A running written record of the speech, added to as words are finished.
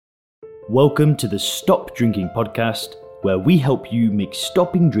Welcome to the Stop Drinking podcast, where we help you make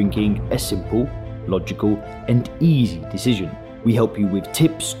stopping drinking a simple, logical, and easy decision. We help you with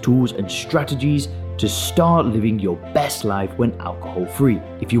tips, tools, and strategies to start living your best life when alcohol-free.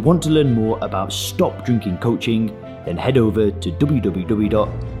 If you want to learn more about Stop Drinking coaching, then head over to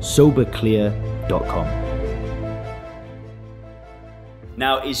www.soberclear.com.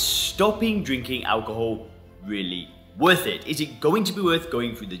 Now, is stopping drinking alcohol really worth it? Is it going to be worth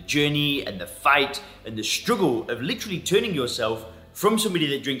going through the journey and the fight and the struggle of literally turning yourself from somebody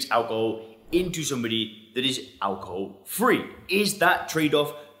that drinks alcohol into somebody that is alcohol free? Is that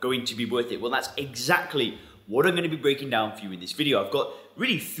trade-off going to be worth it? Well, that's exactly what I'm going to be breaking down for you in this video. I've got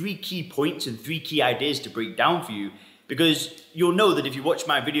really 3 key points and 3 key ideas to break down for you, because you'll know that if you watch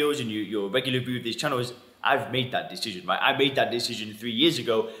my videos and you're a regular viewer of this channel, I've made that decision, right? I made that decision 3 years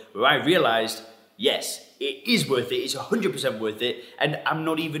ago where I realized, yes, it is worth it. It's 100% worth it. And I'm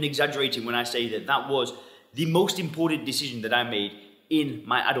not even exaggerating when I say that that was the most important decision that I made in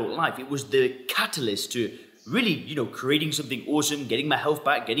my adult life. It was the catalyst to really, creating something awesome, getting my health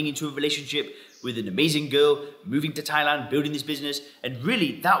back, getting into a relationship with an amazing girl, moving to Thailand, building this business. And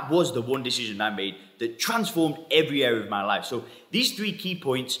really, that was the one decision I made that transformed every area of my life. So these 3 key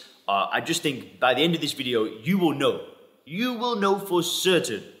points are, I just think by the end of this video, you will know for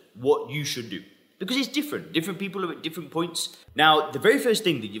certain what you should do. Because it's different. Different people are at different points. Now, the very first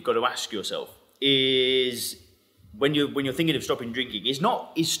thing that you've got to ask yourself is, when you're thinking of stopping drinking, is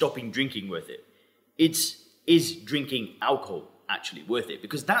not, is stopping drinking worth it? It's, is drinking alcohol actually worth it?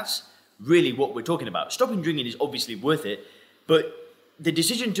 Because that's really what we're talking about. Stopping drinking is obviously worth it, but the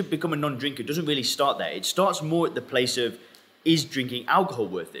decision to become a non-drinker doesn't really start there. It starts more at the place of, is drinking alcohol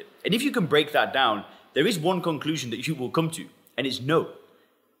worth it? And if you can break that down, there is one conclusion that you will come to, and it's no.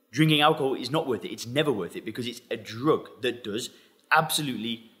 Drinking alcohol is not worth it. It's never worth it, because it's a drug that does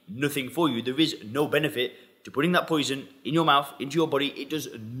absolutely nothing for you. There is no benefit to putting that poison in your mouth, into your body. It does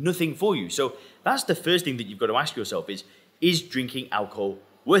nothing for you. So that's the first thing that you've got to ask yourself is drinking alcohol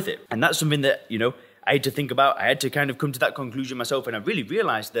worth it? And that's something that, I had to think about. I had to kind of come to that conclusion myself. And I really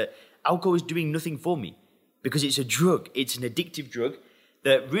realized that alcohol is doing nothing for me, because it's a drug. It's an addictive drug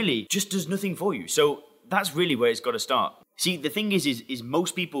that really just does nothing for you. So that's really where it's got to start. See, the thing is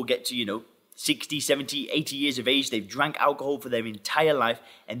most people get to, 60, 70, 80 years of age. They've drank alcohol for their entire life,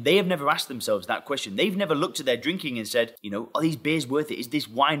 and they have never asked themselves that question. They've never looked at their drinking and said, are these beers worth it? Is this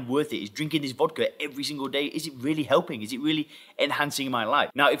wine worth it? Is drinking this vodka every single day, is it really helping? Is it really enhancing my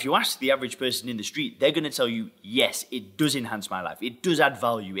life? Now, if you ask the average person in the street, they're going to tell you, yes, it does enhance my life. It does add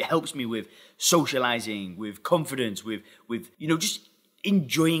value. It helps me with socializing, with confidence, with just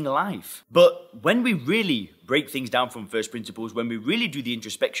enjoying life. But when we really break things down from first principles, when we really do the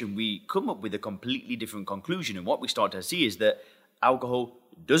introspection, we come up with a completely different conclusion. And what we start to see is that alcohol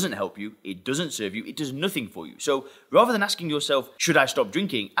doesn't help you, it doesn't serve you, it does nothing for you. So rather than asking yourself, should I stop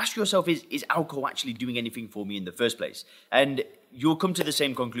drinking? Ask yourself, is alcohol actually doing anything for me in the first place? And you'll come to the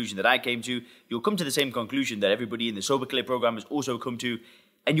same conclusion that I came to. You'll come to the same conclusion that everybody in the Sober Clear program has also come to.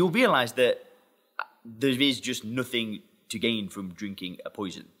 And you'll realize that there is just nothing to gain from drinking a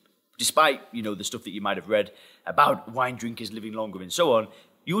poison. Despite, the stuff that you might have read about wine drinkers living longer and so on,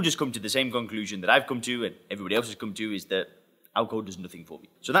 you'll just come to the same conclusion that I've come to and everybody else has come to, is that alcohol does nothing for me.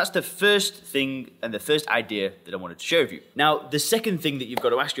 So that's the first thing and the first idea that I wanted to share with you. Now, the second thing that you've got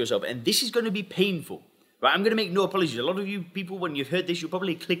to ask yourself, and this is going to be painful, right? I'm going to make no apologies. A lot of you people, when you've heard this, you'll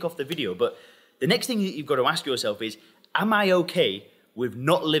probably click off the video. But the next thing that you've got to ask yourself is, am I okay with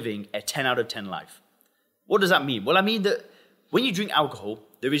not living a 10 out of 10 life? What does that mean? Well, I mean that when you drink alcohol,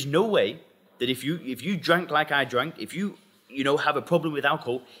 there is no way that if you drank like I drank, if you have a problem with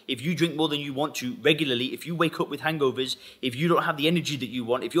alcohol, if you drink more than you want to regularly, if you wake up with hangovers, if you don't have the energy that you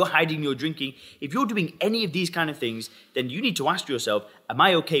want, if you're hiding your drinking, if you're doing any of these kind of things, then you need to ask yourself, am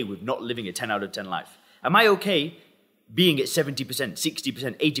I okay with not living a 10 out of 10 life? Am I okay being at 70%,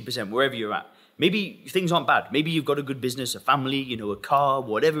 60%, 80%, wherever you're at? Maybe things aren't bad. Maybe you've got a good business, a family, a car,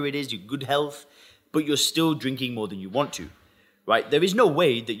 whatever it is, your good health, but you're still drinking more than you want to. Right? There is no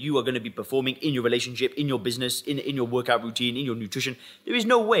way that you are going to be performing in your relationship, in your business, in your workout routine, in your nutrition. There is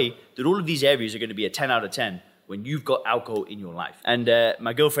no way that all of these areas are going to be a 10 out of 10 when you've got alcohol in your life. And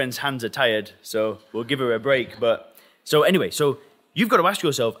my girlfriend's hands are tired, so we'll give her a break. So you've got to ask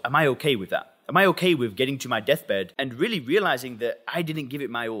yourself, am I okay with that? Am I okay with getting to my deathbed and really realizing that I didn't give it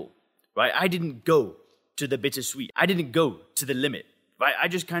my all, right? I didn't go to the bittersweet. I didn't go to the limit, right? I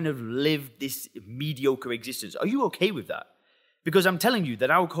just kind of lived this mediocre existence. Are you okay with that? Because I'm telling you that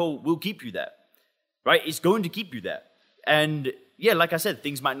alcohol will keep you there, right? It's going to keep you there. And yeah, like I said,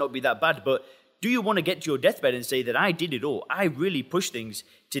 things might not be that bad, but Do you want to get to your deathbed and say that I did it all? I really pushed things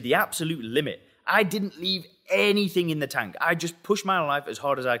to the absolute limit. I didn't leave anything in the tank. I just pushed my life as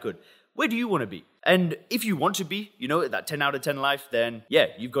hard as I could. Where do you want to be? And if you want to be, that 10 out of 10 life, then yeah,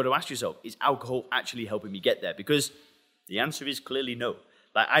 you've got to ask yourself, is alcohol actually helping me get there? Because the answer is clearly no.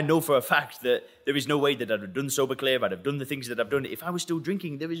 Like, I know for a fact that there is no way that I'd have done Sober Clear, I'd have done the things that I've done. If I was still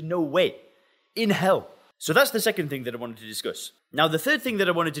drinking, there is no way in hell. So that's the second thing that I wanted to discuss. Now, the third thing that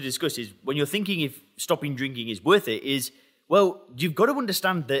I wanted to discuss is when you're thinking if stopping drinking is worth it is, well, you've got to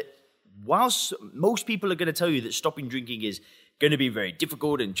understand that whilst most people are going to tell you that stopping drinking is going to be very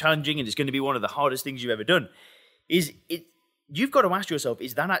difficult and challenging and it's going to be one of the hardest things you've ever done, you've got to ask yourself,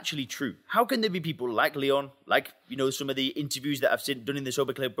 is that actually true? How can there be people like Leon, like, some of the interviews that I've done in the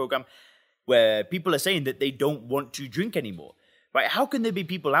Sober Clear program, where people are saying that they don't want to drink anymore, right? How can there be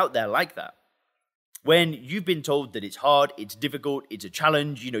people out there like that? When you've been told that it's hard, it's difficult, it's a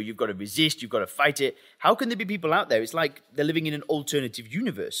challenge, you've got to resist, you've got to fight it. How can there be people out there? It's like they're living in an alternative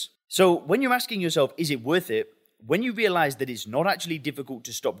universe. So when you're asking yourself, is it worth it? When you realize that it's not actually difficult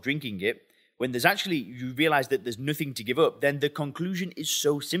to stop drinking it, when you realize that there's nothing to give up, then the conclusion is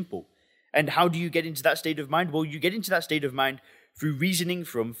so simple. And how do you get into that state of mind? Well, you get into that state of mind through reasoning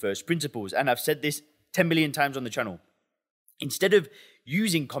from first principles. And I've said this 10 million times on the channel. Instead of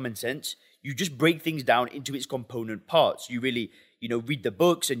using common sense, you just break things down into its component parts. You really, read the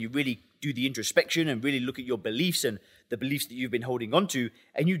books and you really do the introspection and really look at your beliefs and the beliefs that you've been holding on to,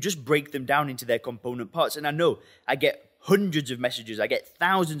 and you just break them down into their component parts. And I know I get hundreds of messages, I get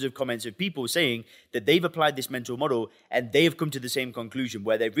thousands of comments of people saying that they've applied this mental model and they have come to the same conclusion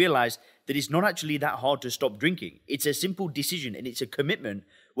where they've realized that it's not actually that hard to stop drinking. It's a simple decision and it's a commitment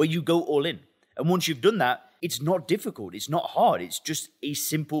where you go all in. And once you've done that, it's not difficult, it's not hard, it's just a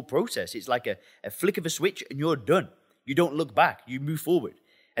simple process. It's like a flick of a switch and you're done. You don't look back, you move forward.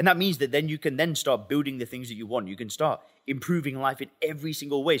 And that means that then you can then start building the things that you want. You can start improving life in every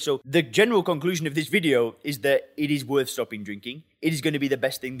single way. So the general conclusion of this video is that it is worth stopping drinking. It is going to be the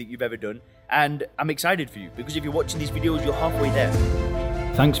best thing that you've ever done. And I'm excited for you because if you're watching these videos, you're halfway there.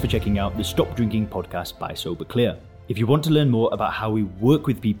 Thanks for checking out the Stop Drinking podcast by Sober Clear. If you want to learn more about how we work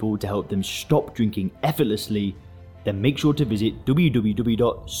with people to help them stop drinking effortlessly, then make sure to visit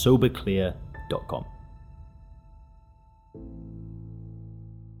www.soberclear.com.